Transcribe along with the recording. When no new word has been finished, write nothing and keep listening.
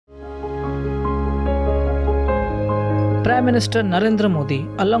Prime Minister Narendra Modi,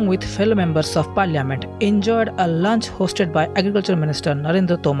 along with fellow members of Parliament, enjoyed a lunch hosted by Agriculture Minister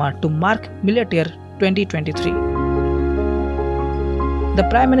Narendra Tomar to mark Millet Year 2023. The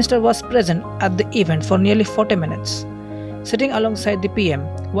Prime Minister was present at the event for nearly 40 minutes. Sitting alongside the PM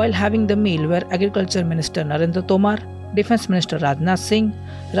while having the meal were Agriculture Minister Narendra Tomar, Defence Minister Rajnath Singh,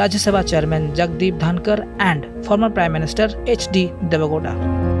 Rajya Sabha Chairman Jagdeep Dhankar and former Prime Minister H.D. Devegowda.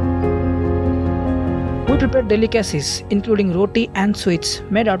 We prepared delicacies including roti and sweets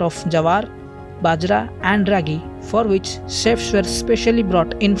made out of jawar, bajra and ragi, for which chefs were specially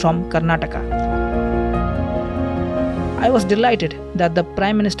brought in from Karnataka. I was delighted that the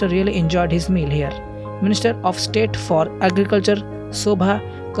Prime Minister really enjoyed his meal here. Minister of State for Agriculture Sobha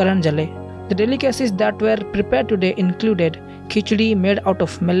Karanjale. The delicacies that were prepared today included khichdi made out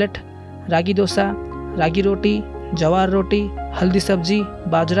of millet, ragi dosa, ragi roti, jawar roti, haldi sabji,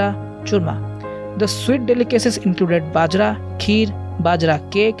 bajra, churma. The sweet delicacies included bajra, kheer, bajra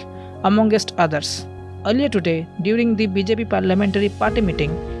cake, amongst others. Earlier today, during the BJP Parliamentary Party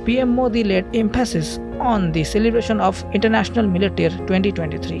meeting, PM Modi laid emphasis on the celebration of International Millet Year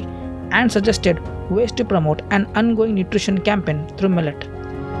 2023 and suggested ways to promote an ongoing nutrition campaign through millet.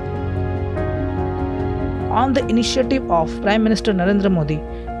 On the initiative of Prime Minister Narendra Modi,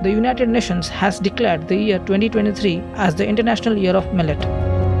 the United Nations has declared the year 2023 as the International Year of Millet.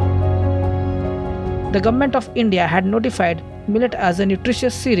 The Government of India had notified millet as a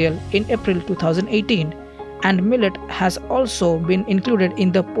nutritious cereal in April 2018, and millet has also been included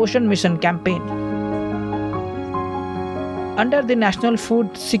in the Poshan Mission campaign. Under the National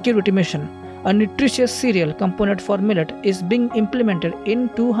Food Security Mission, a nutritious cereal component for millet is being implemented in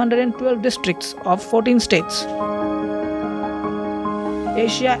 212 districts of 14 states.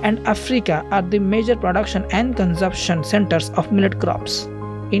 Asia and Africa are the major production and consumption centers of millet crops.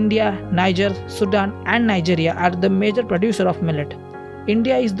 India, Niger, Sudan and Nigeria are the major producer of millet.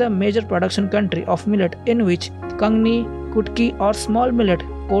 India is the major production country of millet, in which Kangni, Kutki or small millet,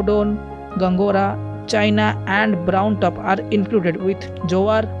 Kodon, Gangora, China and brown top are included, with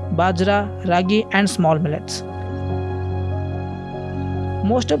jowar, bajra, ragi and small millets.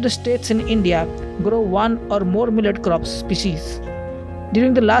 Most of the states in India grow one or more millet crop species.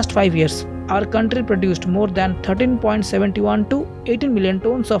 During the last 5 years, our country produced more than 13.71 to 18 million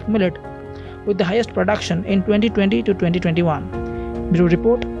tons of millet, with the highest production in 2020 to 2021. Bureau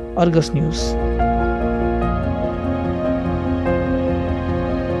Report, Argus News.